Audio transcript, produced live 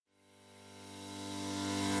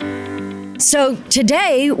So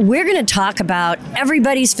today we're going to talk about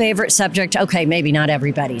everybody's favorite subject. Okay, maybe not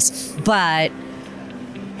everybody's, but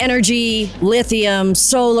energy, lithium,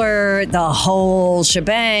 solar, the whole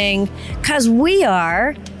shebang, because we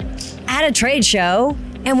are at a trade show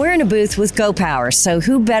and we're in a booth with Go Power. So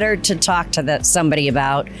who better to talk to somebody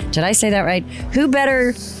about? Did I say that right? Who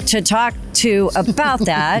better to talk to about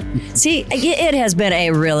that? See, it has been a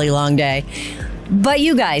really long day. But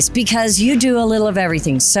you guys, because you do a little of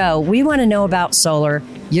everything. So we want to know about solar.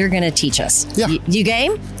 You're going to teach us. Yeah. You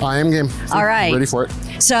game? I am game. All right. Ready for it.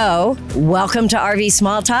 So welcome to RV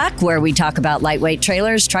Small Talk, where we talk about lightweight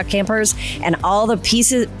trailers, truck campers, and all the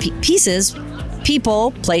pieces,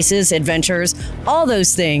 people, places, adventures, all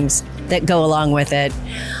those things that go along with it.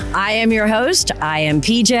 I am your host. I am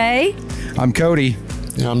PJ. I'm Cody.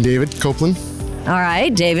 And I'm David Copeland. All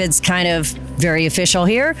right. David's kind of very official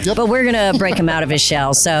here, but we're going to break him out of his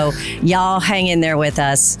shell. So y'all hang in there with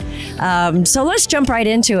us. So let's jump right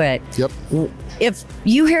into it. Yep. If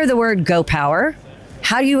you hear the word Go Power,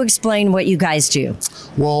 how do you explain what you guys do?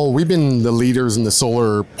 Well, we've been the leaders in the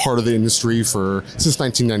solar part of the industry since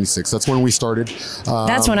 1996. That's when we started.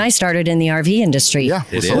 That's when I started in the RV industry. Yeah.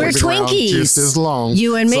 We're Twinkies. Just as long.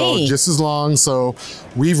 You and me. So just as long. So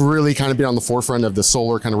we've really kind of been on the forefront of the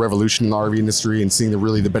solar kind of revolution in the RV industry and seeing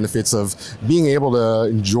the benefits of being able to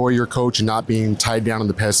enjoy your coach and not being tied down on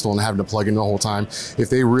the pedestal and having to plug in the whole time. If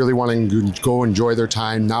they really want to go enjoy their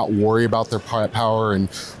time, not worry about their power, and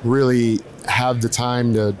really have the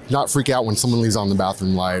time to not freak out when someone leaves on the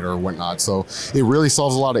bathroom light or whatnot. So it really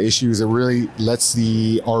solves a lot of issues. It really lets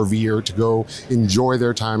the RVer to go enjoy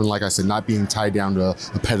their time. And like I said, not being tied down to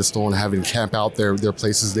a pedestal and having to camp out their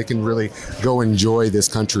places. They can really go enjoy this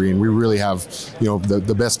country. And we really have,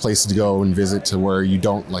 the best places to go and visit to where you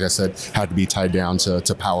don't, like I said, have to be tied down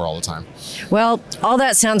to power all the time. Well, all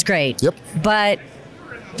that sounds great. Yep. But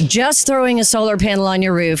just throwing a solar panel on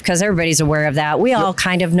your roof, because everybody's aware of that. We all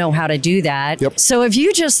kind of know how to do that. Yep. So if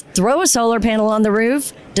you just throw a solar panel on the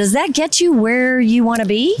roof, does that get you where you want to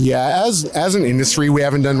be? Yeah, as an industry, we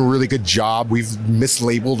haven't done a really good job. We've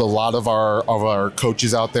mislabeled a lot of our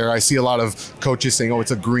coaches out there. I see a lot of coaches saying, "Oh,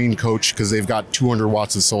 it's a green coach because they've got 200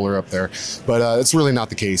 watts of solar up there," but it's really not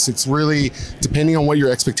the case. It's really depending on what your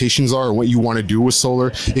expectations are and what you want to do with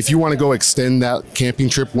solar. If you want to go extend that camping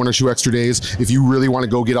trip 1 or 2 extra days, if you really want to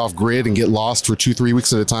go get off grid and get lost for 2-3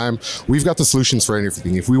 weeks at a time, we've got the solutions for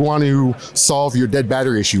everything. If we want to solve your dead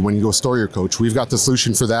battery issue when you go store your coach, we've got the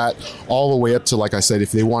solution for that, all the way up to, like I said,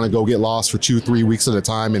 if they want to go get lost for 2-3 weeks at a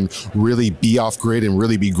time and really be off grid and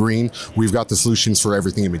really be green, we've got the solutions for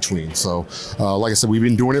everything in between. So like I said, we've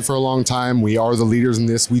been doing it for a long time. We are the leaders in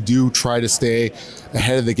this. We do try to stay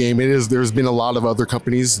ahead of the game. There's been a lot of other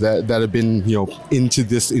companies that have been into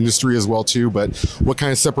this industry as well too, but what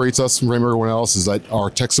kind of separates us from everyone else is that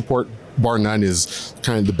our tech support, bar none, is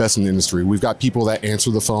kind of the best in the industry. We've got people that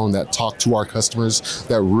answer the phone, that talk to our customers,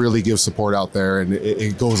 that really give support out there, and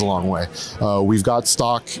it goes a long way. We've got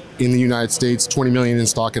stock in the United States, 20 million in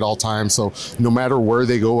stock at all times, so no matter where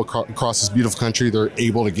they go across this beautiful country, they're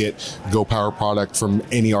able to get Go Power product from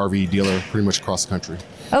any RV dealer pretty much across the country.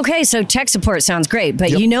 Okay, so tech support sounds great,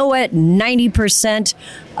 but You know what 90%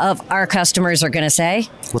 of our customers are going to say?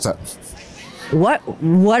 What's that?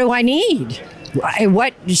 What do I need?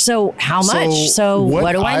 What? So how much? So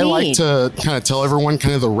what do I need? I like to kind of tell everyone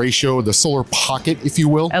kind of the ratio, the solar pocket, if you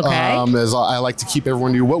will. Okay. As I like to keep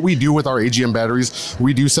everyone do. What we do with our AGM batteries,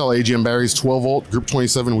 we do sell AGM batteries 12 volt, group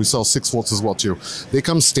 27. We sell 6 volts as well too. They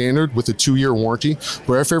come standard with a 2-year warranty.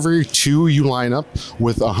 But if every 2 you line up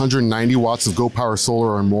with 190 watts of Go Power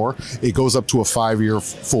solar or more, it goes up to a 5-year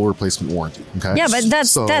full replacement warranty. Okay. Yeah, but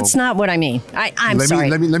that's not what I mean. I'm sorry.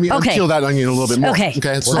 Let me unpeel that onion a little bit more. Okay.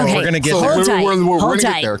 So we're gonna get Hold there. tight. We're Hold going to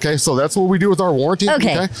tight. get there, okay? So that's what we do with our warranty,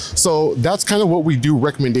 okay? So that's kind of what we do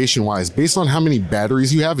recommendation-wise. Based on how many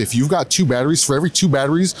batteries you have, if you've got 2 batteries, for every 2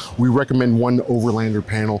 batteries, we recommend 1 Overlander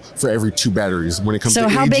panel for every 2 batteries when it comes to So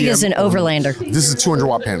how big is an Overlander? This is a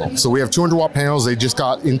 200-watt panel. So we have 200-watt panels. They just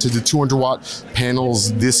got into the 200-watt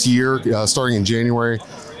panels this year, starting in January.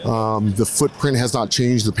 The footprint has not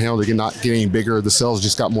changed. The panel, they're not getting bigger. The cells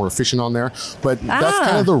just got more efficient on there. But that's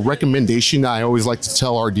kind of the recommendation I always like to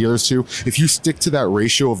tell our dealers too. If you stick to that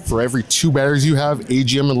ratio of for every 2 batteries you have,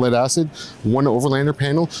 AGM and lead acid, 1 Overlander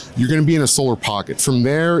panel, you're going to be in a solar pocket. From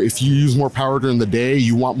there, if you use more power during the day,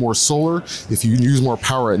 you want more solar. If you use more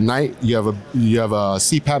power at night, you have a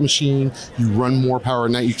CPAP machine, you run more power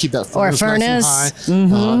at night, you keep that furnace nice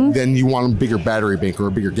and high, then you want a bigger battery bank or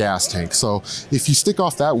a bigger gas tank. So if you stick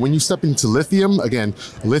off that that. When you step into lithium, again,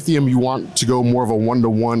 lithium, you want to go more of a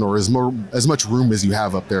 1-to-1 or as much room as you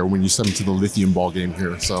have up there when you step into the lithium ball game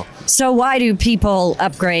here. So why do people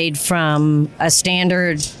upgrade from a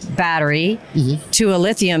standard battery to a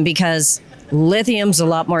lithium? Because lithium's a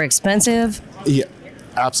lot more expensive. Yeah.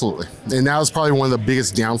 Absolutely. And that was probably one of the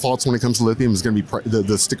biggest downfalls when it comes to lithium is going to be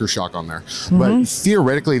the sticker shock on there. But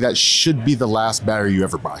theoretically, that should be the last battery you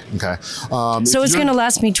ever buy. Okay. So it's going to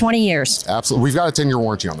last me 20 years. Absolutely. We've got a 10-year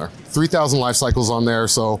warranty on there. 3,000 life cycles on there.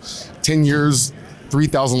 So 10 years,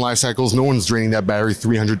 3,000 life cycles. No one's draining that battery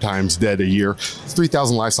 300 times dead a year.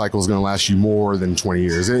 3,000 life cycles is going to last you more than 20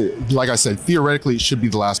 years. Like I said, theoretically, it should be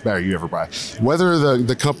the last battery you ever buy. Whether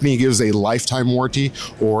the company gives a lifetime warranty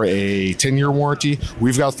or a 10-year warranty,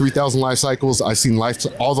 we've got 3,000 life cycles. I've seen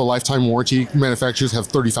all the lifetime warranty manufacturers have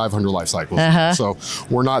 3,500 life cycles. So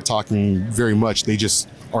we're not talking very much. They just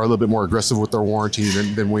are a little bit more aggressive with their warranty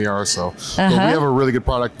than we are. So but we have a really good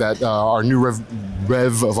product that our new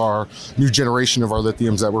rev of our new generation of our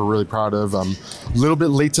lithiums that we're really proud of. A little bit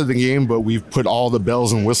late to the game, but we've put all the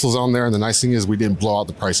bells and whistles on there. And the nice thing is we didn't blow out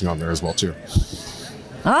the pricing on there as well too.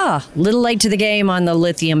 Little late to the game on the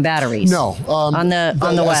lithium batteries. No, on the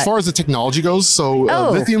what? As far as the technology goes, so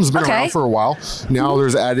lithium's been around for a while. Now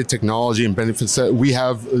there's added technology and benefits that we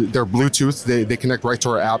have. They're Bluetooth. They connect right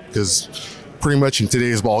to our app because pretty much in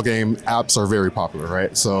today's ball game, apps are very popular,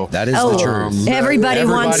 right? So that is the truth. Everybody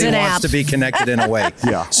wants an app to be connected in a way.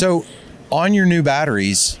 Yeah. So on your new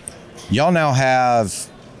batteries, y'all now have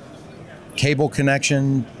cable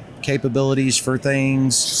connection capabilities for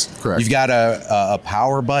things. Correct. You've got a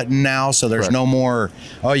power button now, so there's no more,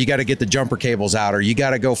 you got to get the jumper cables out, or you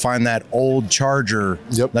got to go find that old charger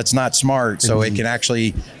that's not smart, so it can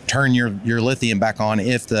actually turn your lithium back on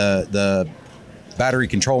if the battery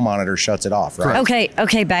control monitor shuts it off, right?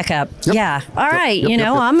 Okay, back up. Yeah. All right,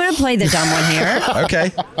 I'm going to play the dumb one here.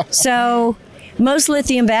 Okay. So most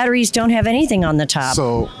lithium batteries don't have anything on the top.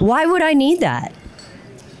 So why would I need that?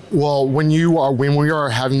 Well, when we are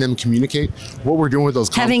having them communicate, what we're doing with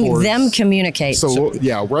those having them communicate. So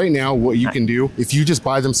yeah, right now what you can do if you just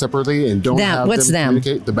buy them separately and don't have them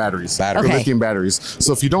communicate, the batteries, the lithium batteries.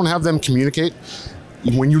 So if you don't have them communicate,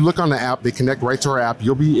 when you look on the app, they connect right to our app.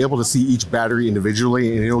 You'll be able to see each battery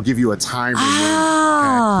individually, and it'll give you a time.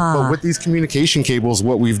 But with these communication cables,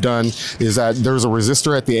 what we've done is that there's a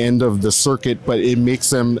resistor at the end of the circuit, but it makes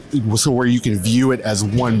them so where you can view it as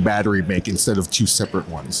one battery bank instead of two separate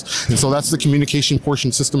ones. And so that's the communication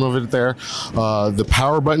portion system of it there. The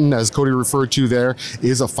power button, as Cody referred to there,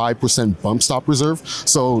 is a 5% bump stop reserve.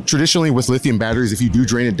 So traditionally with lithium batteries, if you do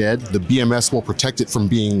drain it dead, the BMS will protect it from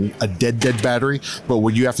being a dead battery. But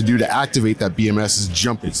what you have to do to activate that BMS is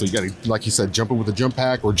jump it. So you got to, like you said, jump it with a jump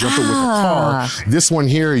pack or jump it with a car. This one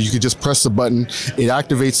here, you could just press the button. It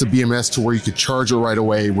activates the BMS to where you could charge it right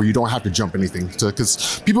away, where you don't have to jump anything.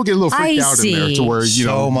 Because people get a little freaked out in there to where,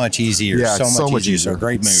 so much easier. Yeah, so much easier.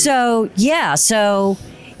 Great move. So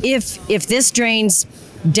if this drains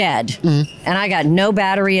dead and I got no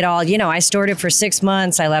battery at all, I stored it for 6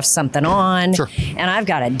 months, I left something on, and I've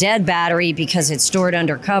got a dead battery because it's stored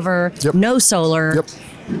under cover, no solar,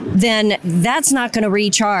 then that's not going to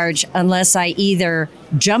recharge unless I either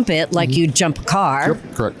jump it like you'd jump a car,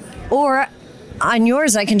 correct, or on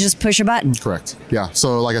yours I can just push a button. Correct. Yeah.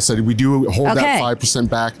 So like I said, we do hold that 5%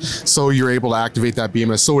 back, so you're able to activate that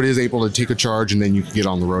BMS, so it is able to take a charge, and then you can get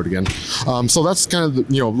on the road again. So that's kind of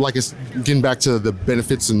getting back to the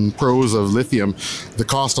benefits and pros of lithium. The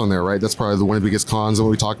cost on there, right? That's probably one of the biggest cons that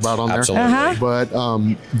we talk about on there. Absolutely. But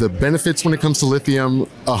the benefits when it comes to lithium,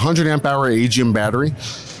 100 amp hour AGM battery.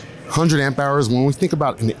 100 amp hours, when we think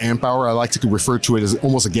about an amp hour, I like to refer to it as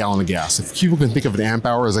almost a gallon of gas. If people can think of an amp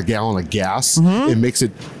hour as a gallon of gas, it makes it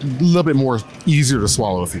a little bit more easier to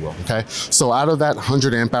swallow, if you will, okay? So out of that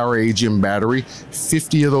 100 amp hour AGM battery,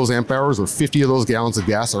 50 of those amp hours or 50 of those gallons of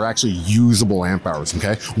gas are actually usable amp hours,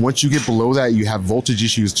 okay? Once you get below that, you have voltage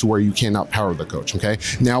issues to where you cannot power the coach, okay?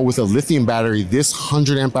 Now with a lithium battery, this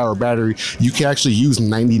 100 amp hour battery, you can actually use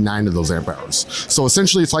 99 of those amp hours. So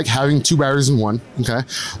essentially it's like having two batteries in one, okay?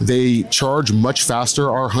 They charge much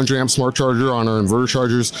faster. Our 100 amp smart charger on our inverter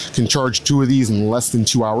chargers can charge two of these in less than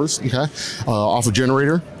 2 hours, okay, off a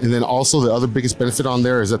generator. And then also the other biggest benefit on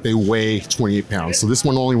there is that they weigh 28 pounds. So this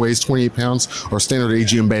one only weighs 28 pounds. Our standard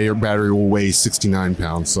AGM battery will weigh 69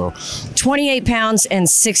 pounds. So 28 pounds and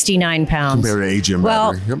 69 pounds. Compared to AGM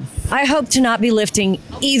battery. Yep. I hope to not be lifting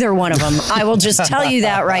either one of them. I will just tell you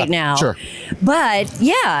that right now. Sure. But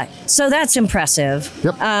yeah, so that's impressive.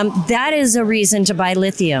 Yep. That is a reason to buy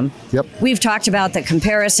lithium. Yep. We've talked about the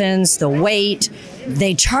comparisons, the weight.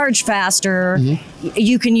 They charge faster.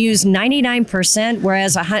 You can use 99%,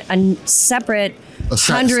 whereas a separate A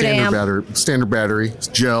 100 amp. Standard battery,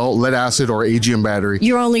 gel, lead acid, or AGM battery.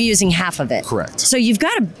 You're only using half of it. Correct. So you've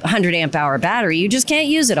got a 100 amp hour battery. You just can't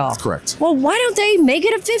use it all. Correct. Well, why don't they make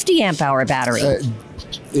it a 50 amp hour battery?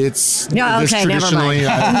 It's no, okay, never mind.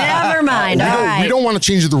 Never mind. All right. We don't want to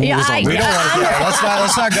change the rules on that. We don't want to.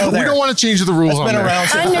 Let's not go there. We don't want to change the rules on that.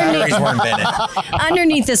 It's been around since batteries were invented.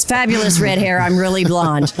 Underneath this fabulous red hair, I'm really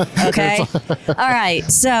blonde. Okay. All right.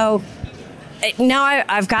 So now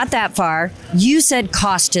I've got that far. You said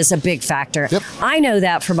cost is a big factor. Yep. I know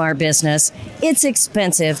that from our business. It's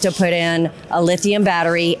expensive to put in a lithium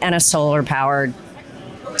battery and a solar powered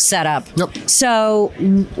setup. Yep. So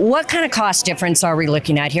what kind of cost difference are we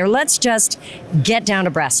looking at here? Let's just get down to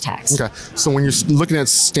brass tacks. Okay. So when you're looking at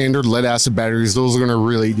standard lead acid batteries, those are going to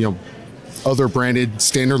really, other branded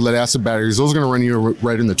standard lead acid batteries, those are going to run you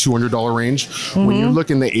right in the $200 range. When you're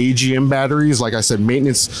looking at the AGM batteries, like I said,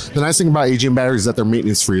 maintenance. The nice thing about AGM batteries is that they're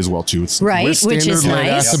maintenance free as well too. It's right, which is lead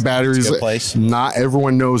nice. acid batteries. Not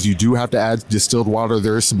everyone knows you do have to add distilled water.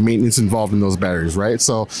 There is some maintenance involved in those batteries, right?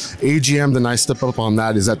 So AGM, the nice step up on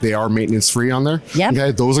that is that they are maintenance free on there. Yep.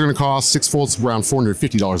 Okay, those are going to cost 6 volts around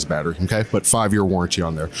 $450 a battery. Okay, but 5-year warranty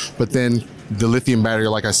on there. But then the lithium battery,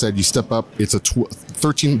 like I said, you step up. It's a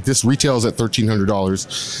 13. This retails at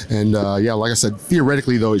 $1,300, and like I said,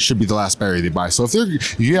 theoretically though, it should be the last battery they buy. So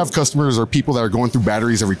if you have customers or people that are going through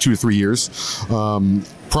batteries every 2 to 3 years,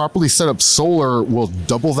 properly set up solar will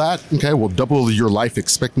double that. Okay, will double your life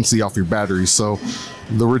expectancy off your batteries. So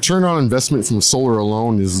the return on investment from solar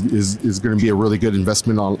alone is going to be a really good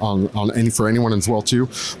investment for anyone as well too.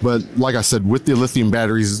 But like I said, with the lithium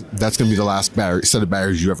batteries, that's going to be the last set of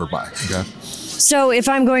batteries you ever buy. Okay. So if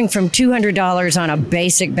I'm going from $200 on a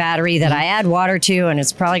basic battery that I add water to, and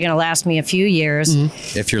it's probably going to last me a few years.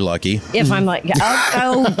 If you're lucky. If I'm like,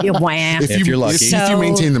 wham. If you're lucky. If you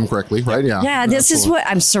maintain them correctly, right? Yeah. Yeah, this is what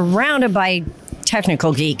I'm surrounded by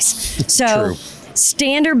technical geeks. So True.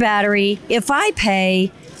 Standard battery, if I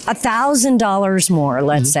pay $1,000 more,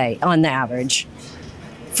 let's say on the average,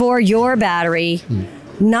 for your battery,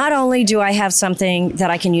 not only do I have something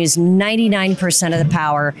that I can use 99% of the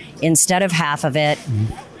power instead of half of it,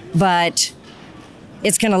 but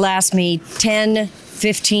it's going to last me 10,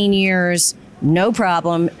 15 years, no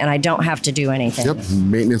problem, and I don't have to do anything. Yep,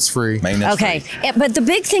 maintenance free. Okay, but the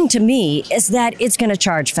big thing to me is that it's going to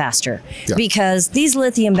charge faster because these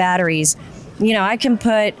lithium batteries, I can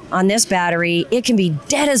put on this battery, it can be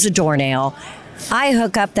dead as a doornail. I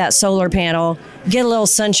hook up that solar panel, get a little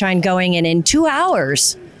sunshine going, and in 2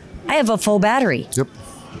 hours, I have a full battery. Yep.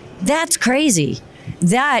 That's crazy.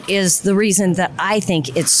 That is the reason that I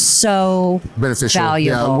think it's so beneficial.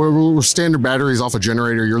 valuable. Yeah, we're standard batteries off a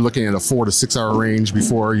generator. You're looking at a 4 to 6 hour range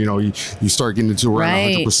before you start getting into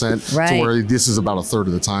around 100%. Right. To where this is about a third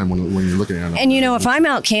of the time when you're looking at it. And if I'm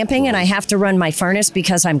out camping and I have to run my furnace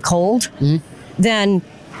because I'm cold, then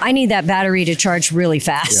I need that battery to charge really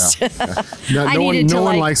fast. Yeah. No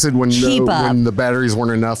one likes it when the batteries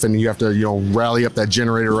weren't enough and you have to rally up that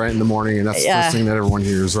generator right in the morning, and that's the first thing that everyone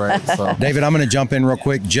hears, right? So. David, I'm going to jump in real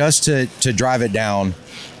quick just to drive it down.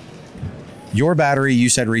 Your battery, you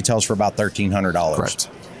said, retails for about $1,300. Correct.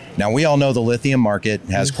 Now, we all know the lithium market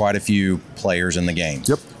has quite a few players in the game.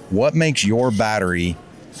 Yep. What makes your battery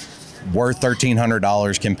worth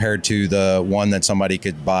 $1,300 compared to the one that somebody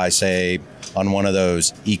could buy, say, on one of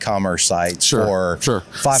those e-commerce sites for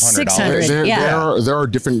 $500? $600. There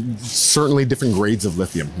are certainly different grades of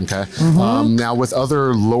lithium. Okay. Now with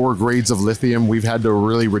other lower grades of lithium, we've had to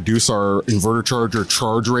really reduce our inverter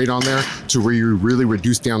charge rate on there to really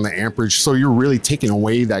reduce down the amperage. So you're really taking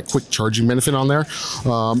away that quick charging benefit on there.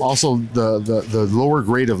 Also the lower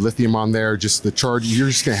grade of lithium on there, just the charge, you're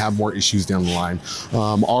just going to have more issues down the line.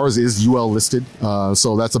 Ours is UL listed.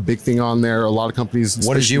 So that's a big thing on there. A lot of companies.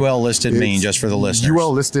 What does UL listed mean? Just for the listeners.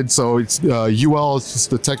 UL listed, so it's UL is just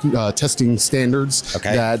the testing standards.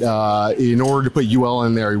 Okay. That in order to put UL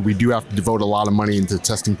in there, we do have to devote a lot of money into the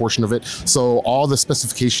testing portion of it. So all the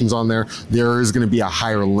specifications on there is going to be a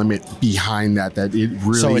higher limit behind that it really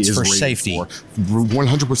is. So it's for safety.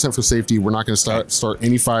 100% for safety. We're not going to start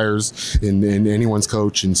any fires in anyone's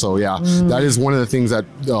coach, and so that is one of the things that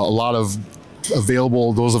a lot of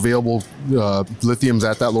available lithiums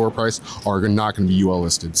at that lower price are not going to be UL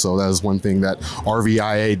listed. So that is one thing that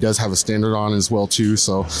RVIA does have a standard on as well too.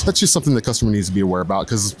 So that's just something the customer needs to be aware about,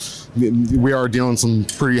 because we are dealing some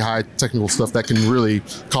pretty high technical stuff that can really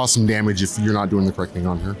cause some damage if you're not doing the correct thing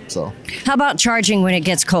on here. So how about charging when it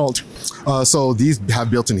gets cold? So these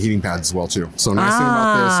have built-in heating pads as well too. So nice thing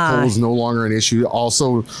about this, cold is no longer an issue.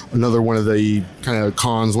 Also, another one of the kind of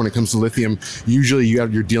cons when it comes to lithium, usually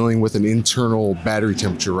you're dealing with an internal internal battery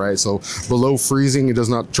temperature, right? So below freezing, it does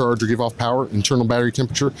not charge or give off power, internal battery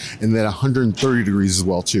temperature, and then 130 degrees as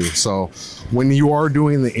well too. So when you are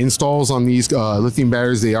doing the installs on these lithium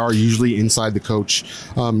batteries, they are usually inside the coach.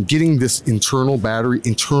 Getting this internal battery,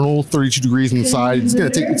 internal 32 degrees inside, it's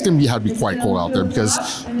gonna have to be quite cold out there, because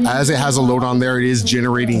as it has a load on there, it is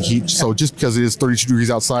generating heat. So just because it is 32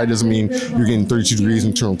 degrees outside doesn't mean you're getting 32 degrees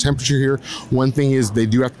internal temperature here. One thing is they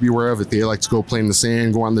do have to be aware of it. They like to go play in the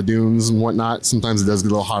sand, go on the dunes and whatnot. Sometimes it does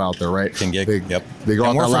get a little hot out there, right? Can get, They go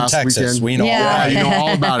out there last weekend. We know you know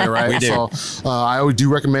all about it, right? We do. So I always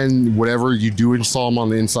do recommend whatever you do install them on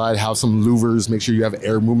the inside, have some louvers, make sure you have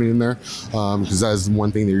air movement in there, because that is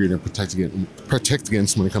one thing that you're going to protect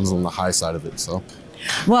against when it comes on the high side of it. So,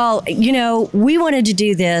 well, we wanted to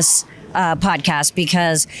do this podcast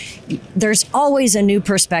because there's always a new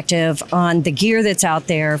perspective on the gear that's out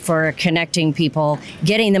there for connecting people,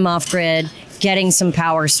 getting them off grid, getting some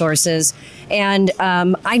power sources. And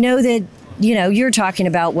I know that, you're talking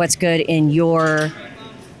about what's good in your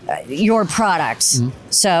products.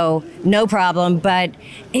 So no problem. But,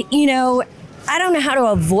 I don't know how to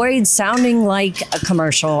avoid sounding like a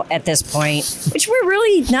commercial at this point, which we're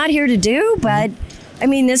really not here to do. But I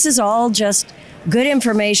mean, this is all just good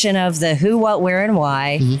information of the who, what, where, and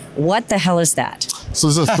why. What the hell is that? So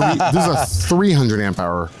this is a 300 amp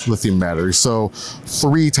hour lithium battery. So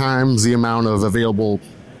 3 times the amount of available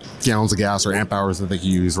gallons of gas or amp hours that they can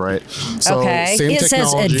use, right? So okay. Same it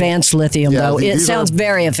technology. Says advanced lithium, though. It sounds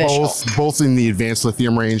very official. Both in the advanced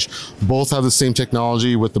lithium range. Both have the same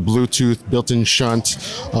technology with the Bluetooth, built-in shunt,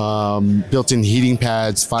 built-in heating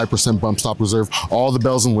pads, 5% bump stop reserve, all the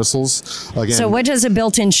bells and whistles. Again, so what does a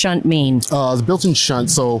built-in shunt mean? The built-in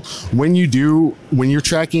shunt. So when you're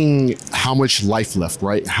tracking how much life left,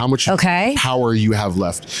 right? How much power you have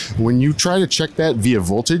left. When you try to check that via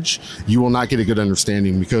voltage, you will not get a good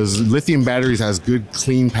understanding, because lithium batteries has good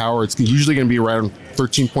clean power. It's usually going to be around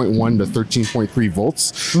 13.1 to 13.3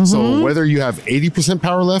 volts. So whether you have 80%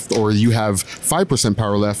 power left or you have 5%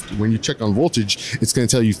 power left, when you check on voltage, it's going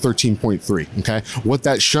to tell you 13.3. Okay. What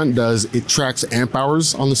that shunt does, it tracks amp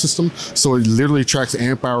hours on the system. So it literally tracks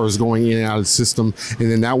amp hours going in and out of the system.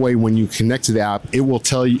 And then that way, when you connect to the app, it will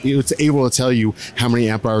tell you, it's able to tell you how many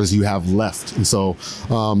amp hours you have left. And so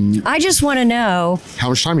I just want to know how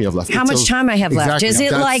much time you have left. How much time I have left. Is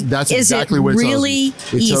it that's is exactly it what really it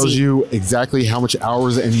tells you. It tells you exactly how much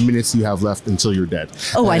hours and minutes you have left until you're dead.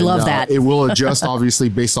 Oh, I love that. It will adjust obviously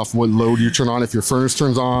based off what load you turn on. If your furnace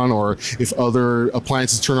turns on, or if other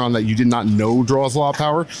appliances turn on that you did not know draws a lot of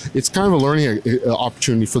power, it's kind of a learning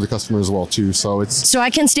opportunity for the customer as well too. So I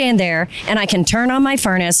can stand there and I can turn on my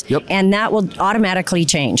furnace, and that will automatically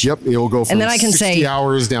change. Yep, it will go from and then I can 60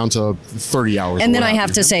 hours down to 30 hours. And then I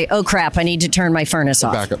have to say, oh crap, I need to turn my furnace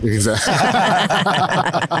off. Back up, exactly.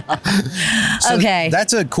 So okay.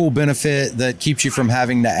 That's a cool benefit that keeps you from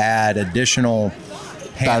having to add additional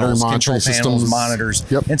panels, control panels, monitors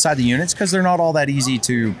inside the units, because they're not all that easy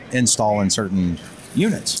to install in certain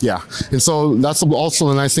units. Yeah, and so that's also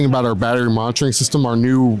the nice thing about our battery monitoring system, our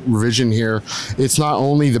new revision here. It's not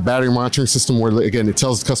only the battery monitoring system where, again, it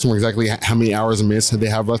tells the customer exactly how many hours and minutes they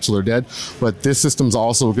have left till they're dead, but this system's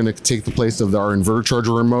also going to take the place of our inverter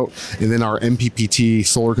charger remote, and then our MPPT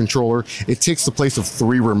solar controller. It takes the place of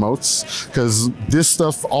 3 remotes, because this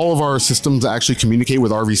stuff, all of our systems actually communicate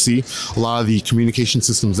with RVC, a lot of the communication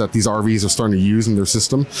systems that these RVs are starting to use in their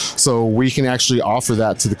system. So we can actually offer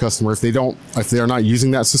that to the customer. If they're not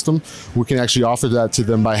using that system, we can actually offer that to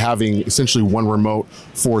them by having essentially 1 remote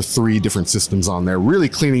for 3 different systems on there, really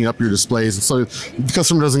cleaning up your displays, and so the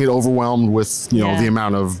customer doesn't get overwhelmed with the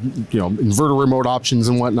amount of inverter remote options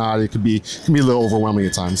and whatnot. It can be a little overwhelming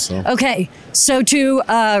at times. So okay, so to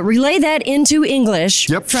relay that into English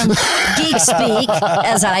from geek speak,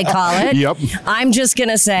 as I call it, I'm just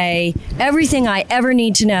gonna say everything I ever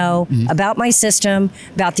need to know about my system,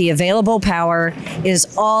 about the available power,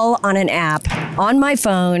 is all on an app on my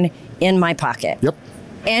phone in my pocket.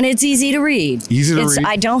 And it's easy to read.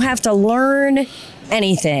 I don't have to learn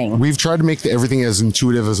anything. We've tried to make everything as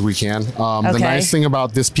intuitive as we can. The nice thing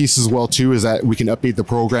about this piece as well too is that we can update the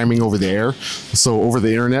programming over the air, so over the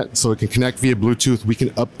internet, so it can connect via Bluetooth. We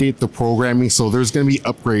can update the programming, so there's going to be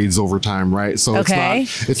upgrades over time, right? So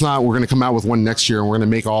it's not we're going to come out with one next year and we're going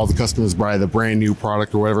to make all the customers buy the brand new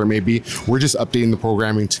product or whatever it may be. We're just updating the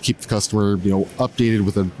programming to keep the customer updated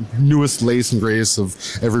with the newest, latest, and greatest of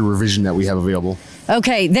every revision that we have available.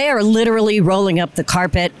 Okay, they are literally rolling up the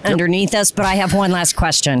carpet underneath us, but I have one last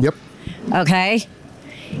question. Okay.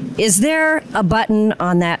 Is there a button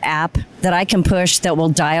on that app that I can push that will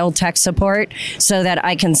dial tech support so that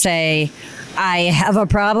I can say, I have a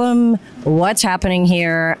problem. What's happening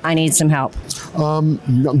here? I need some help. No,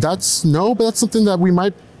 but that's something that we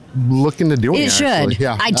might look into doing. It should.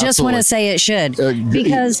 Yeah, I just want to say it should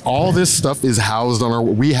because all this stuff is housed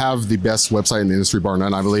on we have the best website in the industry, bar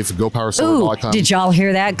none. I believe GoPowerSolar.com. Did y'all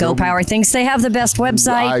hear that? GoPower thinks they have the best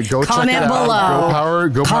website. Go Comment check it below.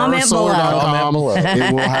 Out. GoPowerSolar.com. below.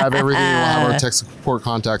 It will have everything. We'll have our tech support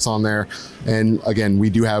contacts on there. And again, we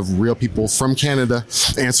do have real people from Canada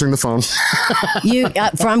answering the phone. You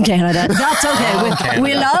from Canada? That's okay.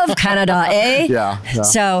 We love Canada, eh? Yeah.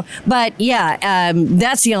 So, but yeah,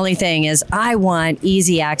 that's the only thing is I want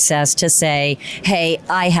easy access to say, hey,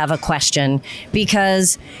 I have a question,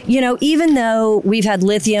 because even though we've had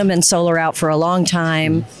lithium and solar out for a long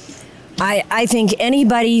time, I think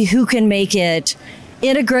anybody who can make it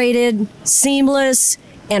integrated, seamless,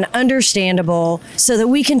 and understandable so that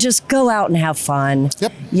we can just go out and have fun.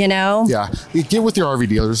 Yep. Yeah. Get with your RV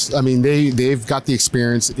dealers. I mean, they've got the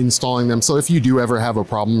experience installing them. So if you do ever have a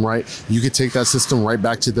problem, right, you could take that system right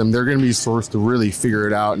back to them. They're going to be sourced to really figure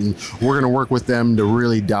it out. And we're going to work with them to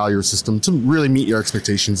really dial your system to really meet your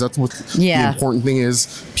expectations. That's what the important thing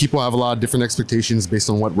is. People have a lot of different expectations based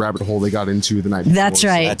on what rabbit hole they got into the night before. That's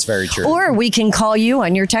right. That's very true. Or we can call you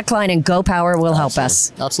on your tech line and GoPower will help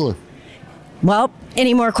us. Absolutely. Well,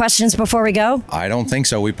 any more questions before we go? I don't think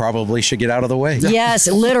so. We probably should get out of the way. Yes,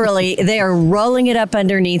 literally. They are rolling it up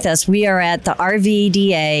underneath us. We are at the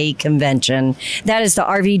RVDA convention. That is the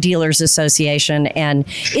RV Dealers Association. And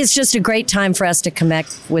it's just a great time for us to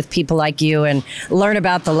connect with people like you and learn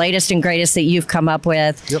about the latest and greatest that you've come up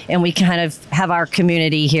with. Yep. And we kind of have our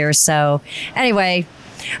community here. So anyway,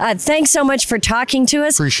 thanks so much for talking to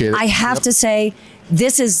us. Appreciate it. I have to say,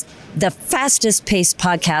 this is the fastest paced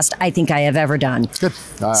podcast I think I have ever done. Good.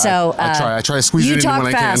 So I try to squeeze it in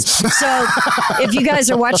when fast. I can. So if you guys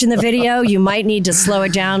are watching the video, you might need to slow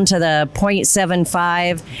it down to the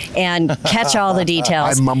 0.75 and catch all the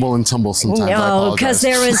details. I mumble and tumble sometimes. No, because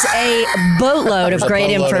there is a boatload of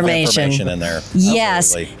great information in there.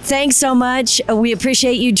 Yes. Absolutely. Thanks so much. We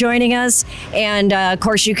appreciate you joining us. And of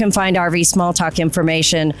course, you can find RV Small Talk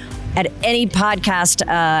information at any podcast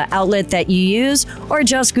outlet that you use, or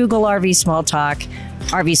just Google RV Small Talk,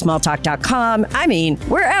 rvsmalltalk.com. I mean,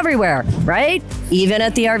 we're everywhere, right? Even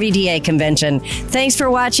at the RVDA convention. Thanks for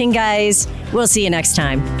watching, guys. We'll see you next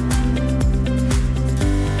time.